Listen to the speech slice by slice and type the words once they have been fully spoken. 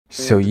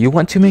So you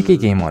want to make a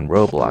game on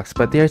Roblox,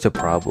 but there's a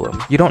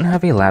problem. You don't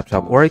have a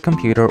laptop or a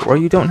computer, or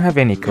you don't have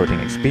any coding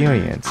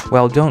experience.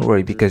 Well, don't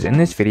worry, because in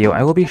this video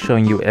I will be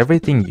showing you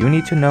everything you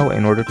need to know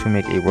in order to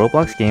make a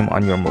Roblox game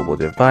on your mobile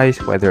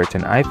device, whether it's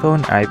an iPhone,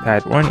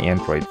 iPad, or an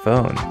Android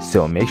phone.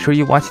 So make sure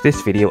you watch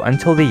this video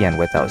until the end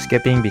without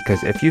skipping,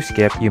 because if you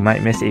skip, you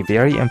might miss a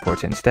very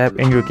important step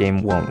and your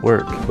game won't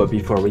work. But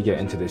before we get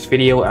into this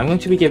video, I'm going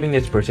to be giving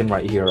this person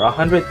right here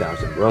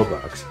 100,000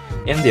 Robux.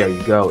 And there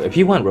you go. If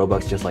you want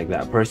Robux just like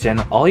that person,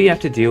 all you have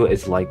to do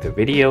is like the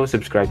video,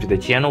 subscribe to the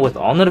channel with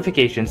all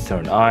notifications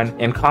turned on,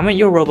 and comment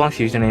your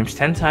Roblox usernames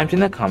 10 times in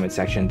the comment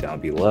section down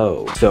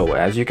below. So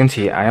as you can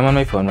see, I am on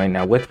my phone right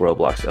now with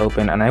Roblox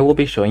open, and I will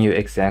be showing you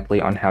exactly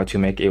on how to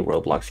make a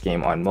Roblox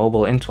game on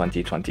mobile in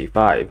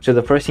 2025. So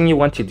the first thing you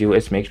want to do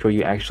is make sure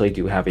you actually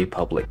do have a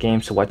public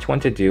game. So what you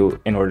want to do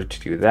in order to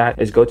do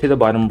that is go to the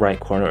bottom right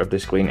corner of the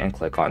screen and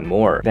click on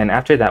more. Then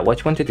after that, what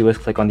you want to do is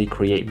click on the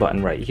create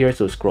button right here.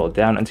 So scroll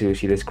down until you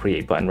see this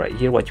create button right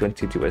here. What you want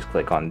to do is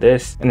click on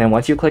this, and then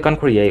once you click on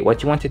create,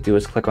 what you want to do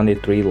is click on the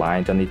three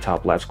lines on the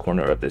top left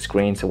corner of the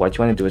screen. So what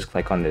you want to do is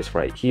click on this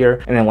right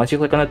here, and then once you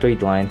click on the three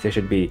lines, there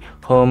should be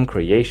home,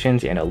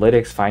 creations,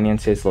 analytics,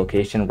 finances,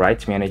 location,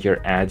 rights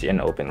manager, ads,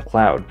 and open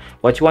cloud.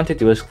 What you want to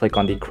do is click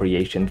on the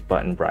creations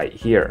button right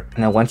here.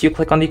 Now once you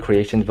click on the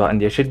creations button,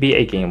 there should be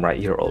a game right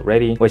here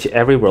already, which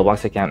every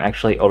Roblox account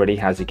actually already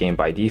has a game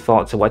by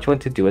default. So what you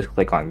want to do is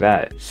click on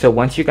that. So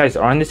once you guys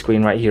are on the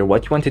screen right here,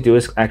 what you want to do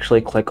is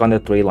actually click on the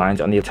three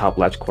lines on the top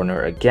left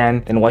corner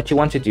again. Then what you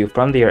want to do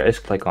from there is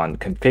click on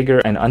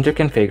configure, and under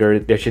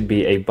configure there should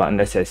be a button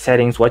that says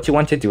settings. What you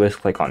want to do is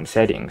click on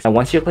settings. Now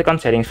once you click on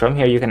settings, from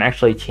here you can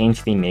actually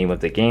change the name of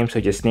the game.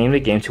 So just name the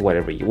game to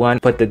whatever you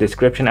want, put the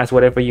description as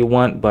whatever you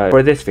want, but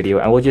for this video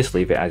I will just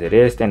leave it as it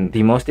is. Then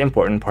the most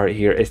important part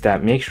here is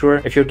that make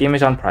sure if your game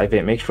is on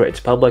private, make sure it's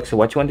public. So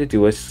what you want to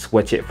do is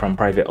switch it from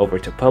private over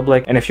to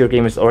public, and if your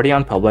game is already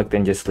on public,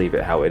 then just leave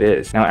it how it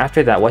is. Now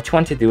after that, what you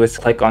want to do is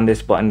click on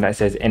this button that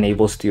says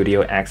enable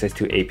studio access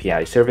to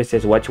API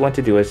services. What you want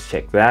to do is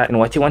check that, and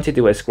what you want to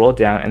do is scroll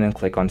down and then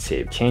click on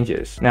save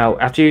changes. Now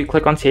after you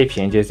click on save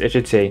changes, it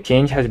should say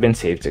change has been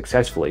saved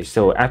successfully.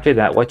 So after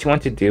that, what you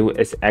want to do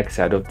is X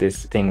out of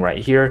this thing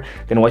right here.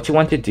 Then what you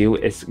want to do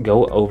is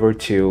go over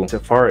to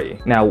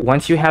Safari. Now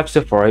once you have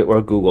Safari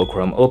or Google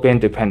Chrome open,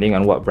 depending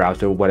on what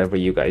browser whatever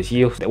you guys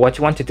use, what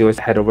you want to do is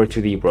head over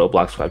to the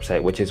Roblox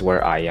website, which is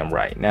where I am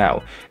right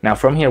now. Now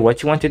from here,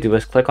 what you want to do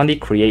is click on the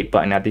create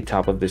button at the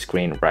top of the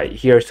screen right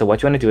here. So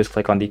what you want to do is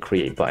click on the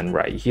create button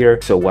right here.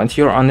 So once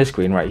you're on the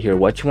screen right here,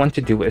 what you want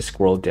to do is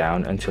scroll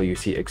down until you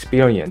see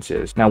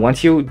experiences. Now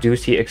once you do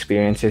see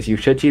experiences, you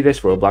should see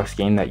this Roblox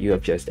game that you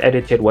have just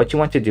edited. What you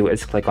want to do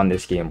is click on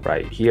this game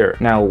right here.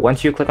 Now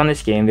once you click on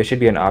this game, there should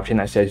be an option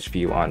that says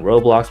view on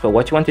Roblox, but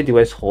what you want to do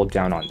is hold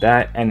down on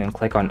that and then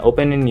click on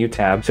open a new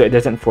tab, so it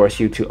doesn't force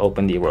you to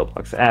open the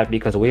Roblox app,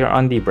 because we are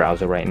on the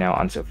browser right now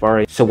on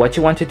Safari. So what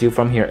you want to do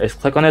from here is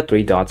click on the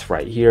three dots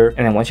right here,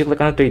 and then once you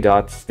click on the three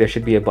dots, there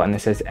should be a button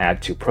that says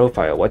add to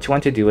profile. What you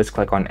want to do is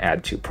click on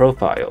add to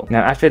profile.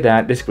 Now after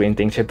that, this green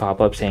thing should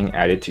pop up saying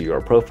added to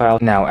your profile.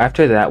 Now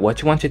after that,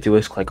 what you want to do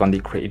is click on the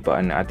create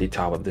button at the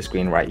top of the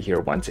screen right here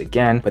once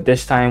again, but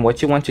this time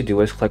what you want to do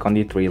is click on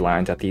the three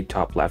lines at the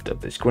top left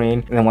of the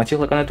screen, and then once you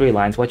click on the three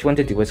lines, what you want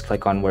to do is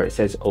click on where it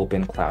says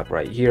open cloud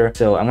right here.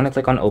 So I'm going to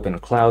click on open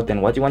cloud.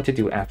 Then what you want to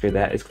do after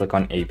that is click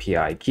on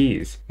API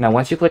keys. Now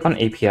once you click on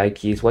API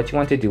keys, what you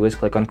want to do is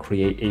click on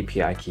create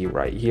API key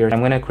right here. I'm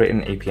going to create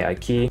an API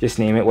key, just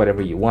name it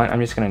whatever you want. I'm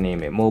just going to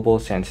name it mobile,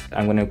 since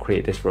I'm going to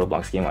create this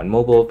Roblox game on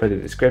mobile. For the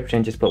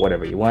description, just put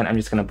whatever you want. I'm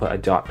just going to put a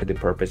dot for the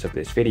purpose of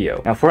this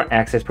video. Now for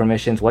access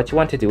permissions, what you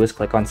want to do is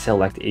click on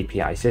select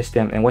API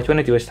system, and what you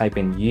want to do is type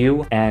in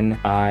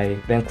UNI,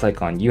 then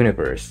click on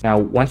universe. Now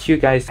once you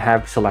guys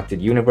have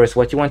selected universe,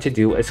 what you want to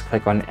do is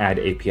click on add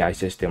API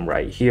system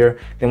right here.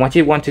 Then what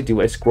you want to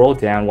do is scroll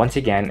down once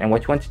again, and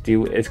what you want to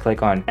do is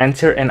click on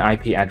enter an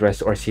IP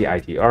address or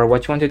CIDR.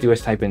 What you want to do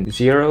is type in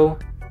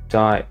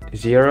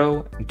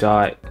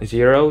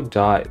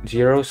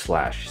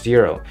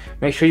 0.0.0.0/0.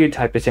 Make sure you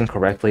type this in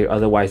correctly,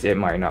 otherwise it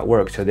might not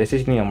work. So this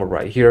is the number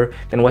right here.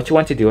 Then what you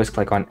want to do is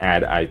click on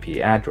add IP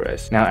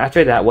address. Now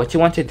after that, what you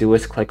want to do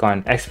is click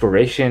on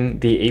expiration.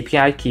 The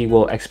API key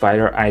will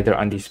expire either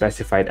on the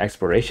specified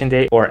expiration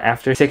date or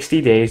after 60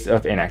 days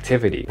of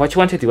inactivity. What you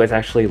want to do is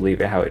actually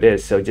leave it how it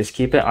is, so just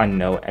keep it on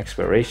no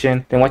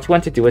expiration. Then what you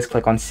want to do is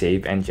click on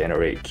save and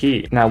generate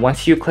key. Now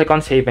once you click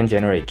on save and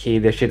generate key,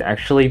 there should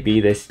actually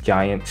be this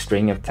giant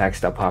string of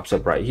text that pops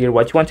up right here.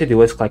 What you want to do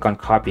is click on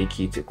copy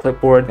key to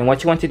clipboard, and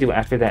what you want to do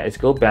after that is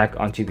go back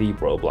onto the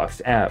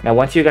Roblox app. Now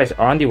once you guys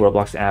are on the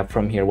Roblox app,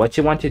 from here what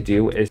you want to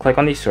do is click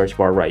on the search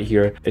bar right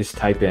here, is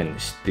type in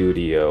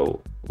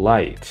Studio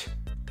Light.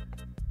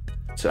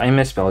 So I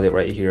misspelled it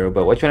right here,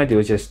 but what you want to do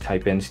is just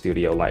type in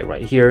Studio Light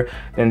right here.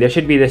 Then there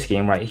should be this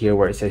game right here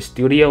where it says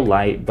Studio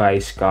Light by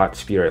Scott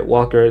Spirit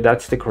Walker.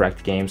 That's the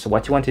correct game. So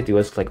what you want to do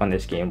is click on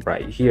this game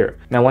right here.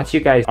 Now once you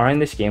guys are in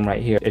this game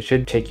right here, it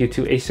should take you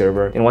to a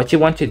server. And what you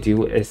want to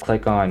do is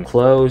click on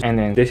close, and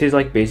then this is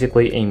like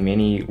basically a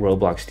mini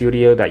Roblox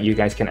studio that you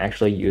guys can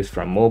actually use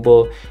from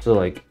mobile. So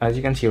like as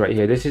you can see right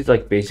here, this is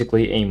like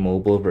basically a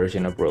mobile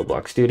version of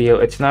Roblox Studio.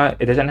 It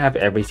doesn't have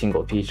every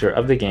single feature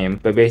of the game,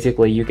 but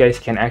basically you guys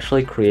can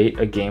actually create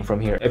a game from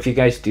here. If you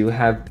guys do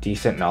have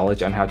decent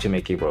knowledge on how to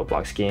make a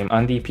Roblox game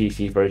on the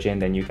PC version,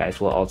 then you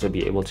guys will also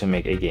be able to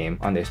make a game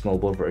on this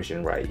mobile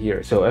version right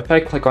here. So if I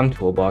click on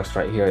Toolbox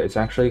right here, it's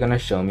actually going to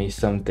show me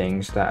some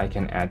things that I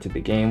can add to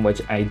the game,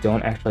 which I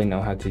don't actually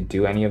know how to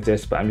do any of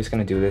this, but I'm just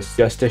going to do this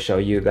just to show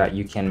you that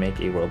you can make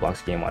a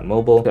Roblox game on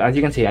mobile. So as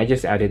you can see, I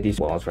just added these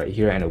walls right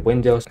here and a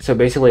window. So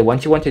basically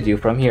what you want to do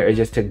from here is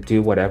just to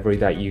do whatever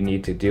that you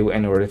need to do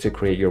in order to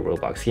create your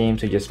Roblox game.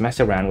 So just mess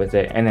around with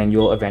it, and then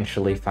you'll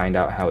eventually find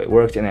out how it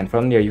works, and then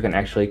from there you can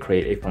actually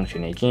create a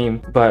functioning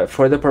game. But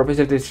for the purpose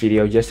of this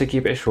video, just to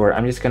keep it short,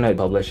 I'm just gonna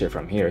publish it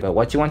from here. But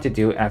what you want to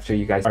do after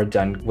you guys are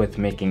done with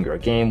making your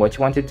game, what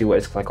you want to do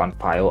is click on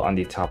File on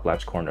the top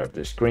left corner of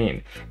the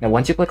screen. Now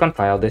once you click on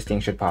File, this thing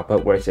should pop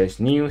up where it says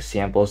New,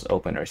 Samples,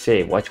 Open, or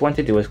Save. What you want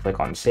to do is click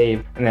on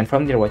Save, and then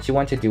from there what you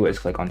want to do is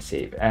click on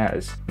Save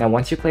As. Now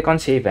once you click on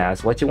Save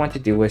As, what you want to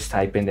do is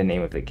type in the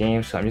name of the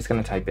game. So I'm just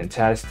gonna type in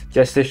Test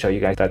just to show you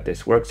guys that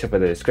this works. So for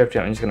the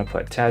description, I'm just gonna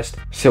put Test.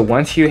 So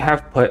once you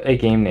have put a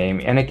game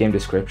name and a game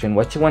description,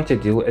 what you want to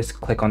do is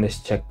click on this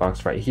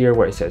checkbox right here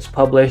where it says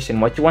Publish,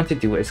 and what you want to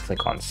do is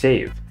click on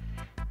Save.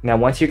 Now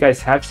once you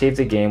guys have saved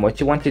the game, what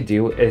you want to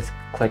do is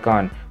click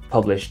on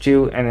Publish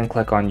to, and then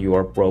click on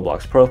your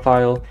Roblox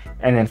profile,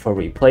 and then for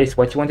Replace,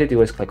 what you want to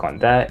do is click on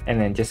that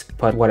and then just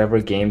put whatever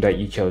game that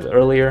you chose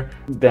earlier.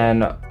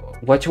 Then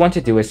what you want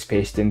to do is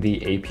paste in the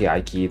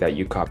API key that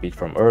you copied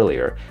from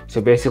earlier.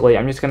 So basically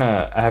I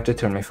have to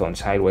turn my phone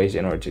sideways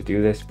in order to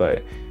do this,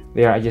 but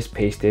there I just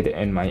pasted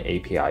in my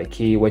API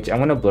key, which I'm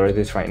going to blur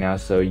this right now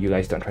so you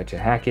guys don't try to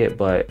hack it.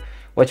 But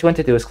what you want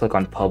to do is click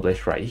on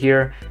Publish right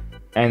here,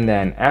 and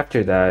then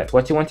after that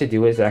what you want to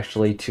do is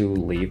actually to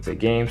leave the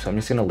game. So I'm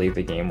just going to leave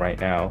the game right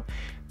now,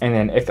 and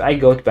then if I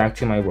go back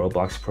to my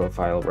Roblox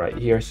profile right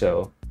here,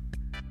 so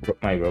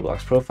my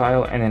Roblox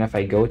profile, and then if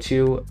I go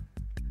to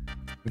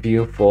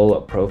View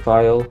Full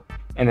Profile,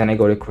 and then I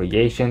go to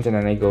Creations, and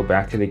then I go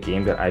back to the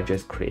game that I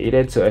just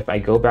created. So if I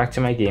go back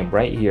to my game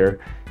right here,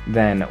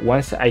 then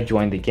once I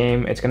join the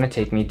game, it's going to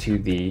take me to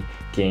the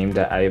game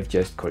that I've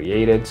just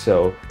created.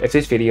 So if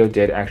this video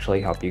did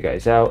actually help you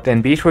guys out,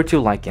 then be sure to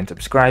like and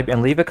subscribe,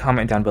 and leave a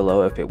comment down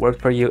below if it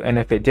worked for you. And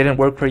if it didn't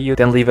work for you,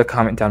 then leave a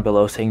comment down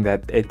below saying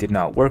that it did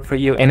not work for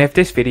you. And if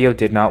this video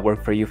did not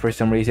work for you for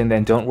some reason,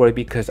 then don't worry,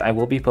 because I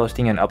will be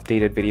posting an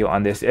updated video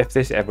on this if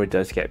this ever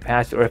does get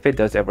patched, or if it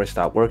does ever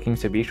stop working.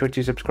 So be sure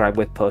to subscribe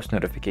with post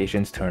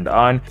notifications turned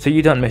on so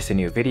you don't miss a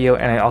new video.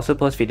 And I also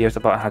post videos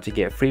about how to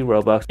get free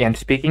Robux. And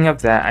speaking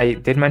of that, I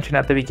did mention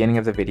at the beginning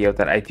of the video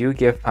that I do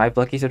give 5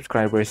 lucky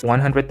subscribers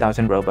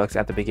 100,000 Robux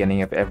at the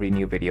beginning of every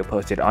new video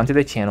posted onto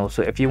the channel.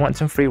 So if you want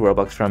some free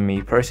Robux from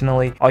me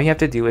personally, all you have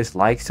to do is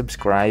like,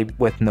 subscribe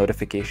with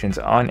notifications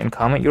on, and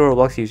comment your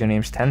Roblox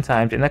usernames 10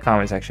 times in the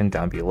comment section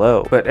down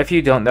below. But if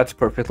you don't, that's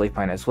perfectly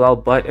fine as well.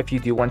 But if you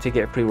do want to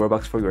get free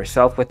Robux for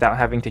yourself without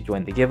having to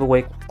join the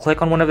giveaway,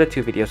 click on one of the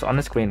 2 videos on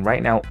the screen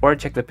right now, or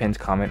check the pinned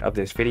comment of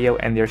this video,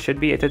 and there should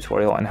be a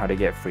tutorial on how to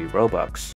get free Robux.